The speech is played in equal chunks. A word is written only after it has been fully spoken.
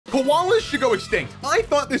Koalas should go extinct. I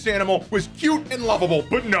thought this animal was cute and lovable,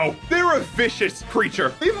 but no, they're a vicious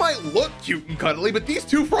creature. They might look cute and cuddly, but these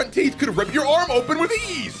two front teeth could rip your arm open with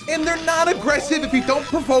ease. And they're not aggressive if you don't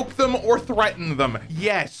provoke them or threaten them.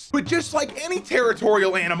 Yes, but just like any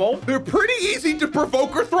territorial animal, they're pretty easy to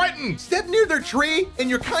provoke or threaten. Step near their tree and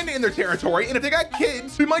you're kind of in their territory, and if they got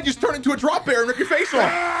kids, they might just turn into a drop bear and rip your face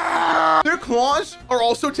off. Their claws are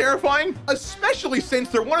also terrifying, especially since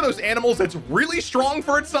they're one of those animals that's really strong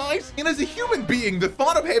for its size. And as a human being, the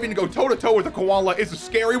thought of having to go toe-to-toe with a koala is a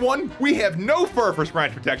scary one. We have no fur for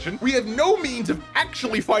scratch protection. We have no means of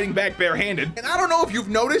actually fighting back barehanded. And I don't know if you've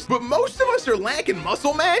noticed, but most of us are lacking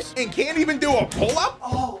muscle mass and can't even do a pull-up.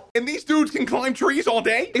 Oh. And these dudes can climb trees all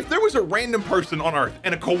day. If there was a random person on Earth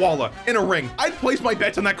and a koala in a ring, I'd place my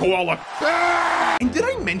bets on that koala. And did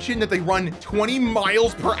I mention that they run 20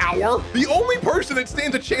 miles per hour? The only person that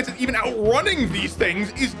stands a chance at even outrunning these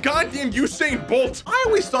things is goddamn Usain Bolt. I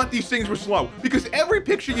always thought these things were slow because every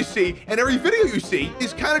picture you see and every video you see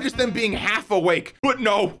is kind of just them being half awake. But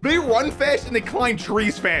no, they run fast and they climb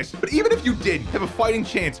trees fast. But even if you did have a fighting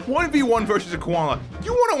chance, 1v1 versus a koala,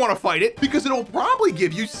 you wouldn't want to fight it because it'll probably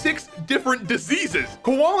give you 6 different diseases.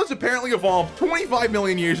 Koalas apparently evolved 25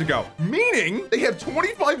 million years ago, meaning they have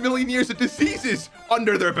 25 million years of diseases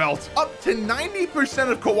under their belt. Up to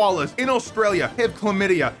 90% of koalas in Australia have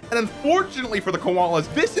chlamydia. And unfortunately for the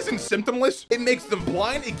koalas, this isn't symptomless. It makes them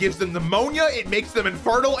blind, it gives them pneumonia, it makes them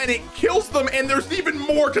infertile, and it kills them. And there's even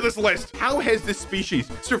more to this list. How has this species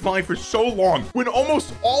survived for so long when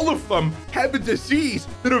almost all of them have a disease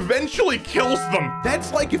that eventually kills them?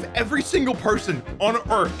 That's like if every single person on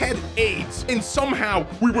Earth had AIDS and somehow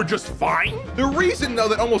we were just fine. The reason though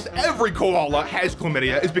that almost every koala has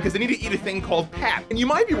chlamydia is because they need to eat a thing called pap. And you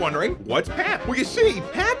might be wondering, what's pap? Well, you see,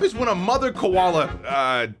 pap is when a mother koala,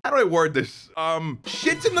 how do I word this?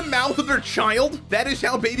 Shits in the mouth of their child. That is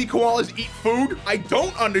how baby koalas eat food. I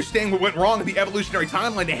don't understand what went wrong in the evolutionary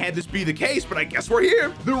timeline to have this be the case, but I guess we're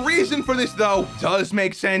here. The reason for this though does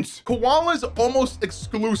make sense. Koalas almost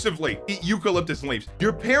exclusively eat eucalyptus leaves.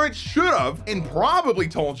 Your parents should have and probably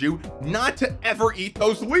told you not to ever eat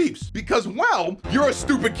those leaves because, well, you're a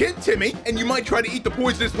stupid kid, Timmy, and you might try to eat the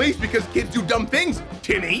poisonous leaves because kids do dumb things,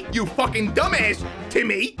 Timmy. You fucking dumbass,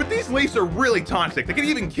 Timmy. But these leaves are really toxic. They can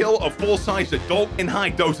even kill a full-sized adult in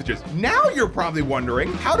high dosages. Now you're probably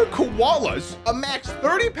wondering, how do koalas, a max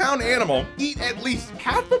 30-pound animal, eat at least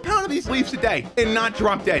half a pound of these leaves a day and not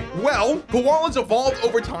drop dead? Well, koalas evolved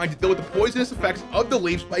over time to deal with the poisonous effects of the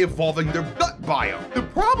leaves by evolving their gut biome. The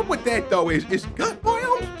problem with that though is gut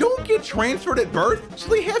biomes don't get transferred at birth, so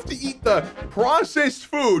they have to eat the processed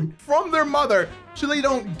food from their mother so they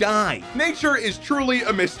don't die. Nature is truly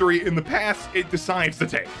a mystery in the paths it decides to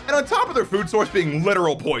take. And on top of their food source being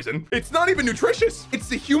literal poison, it's not even nutritious. It's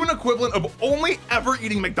the human equivalent of only ever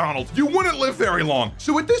eating McDonald's. You wouldn't live very long.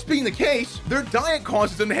 So with this being the case, their diet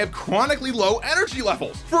causes them to have chronically low energy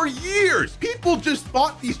levels. For years, people just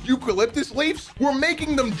thought these eucalyptus leaves were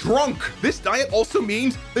making them drunk. This diet also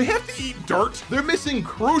means they have to eat dirt. They're missing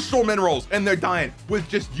crucial minerals in their diet with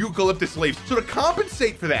just eucalyptus leaves. So to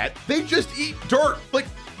compensate for that, they just eat dirt. Like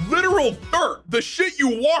literal dirt, the shit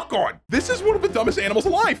you walk on. This is one of the dumbest animals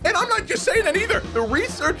alive. And I'm not just saying that either. The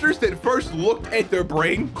researchers that first looked at their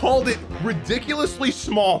brain called it ridiculously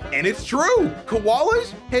small. And it's true.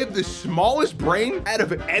 Koalas have the smallest brain out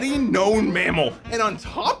of any known mammal. And on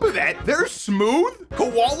top of that, they're smooth.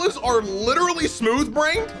 Koalas are literally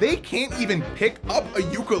smooth-brained. They can't even pick up a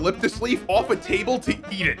eucalyptus leaf off a table to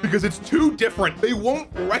eat it because it's too different. They won't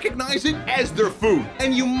recognize it as their food.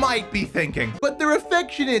 And you might be thinking, but they're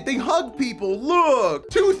affectionate. They hug people. Look.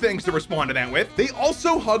 2 things to respond to that with. They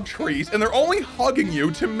also hug trees, and they're only hugging you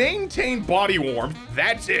to maintain body warmth.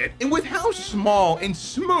 That's it. And with how small and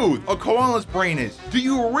smooth a koala's brain is, do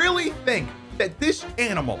you really think that this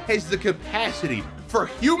animal has the capacity for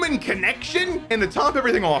human connection? And to top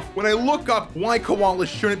everything off, when I look up why koalas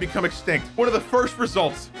shouldn't become extinct, one of the first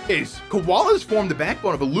results is koalas form the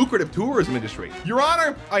backbone of a lucrative tourism industry. Your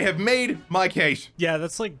Honor, I have made my case. Yeah,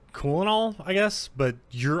 that's like cool and all, I guess, but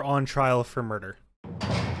you're on trial for murder.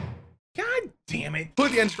 God damn it.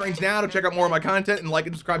 Click the end screens now to check out more of my content and like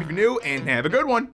and subscribe if you're new, and have a good one.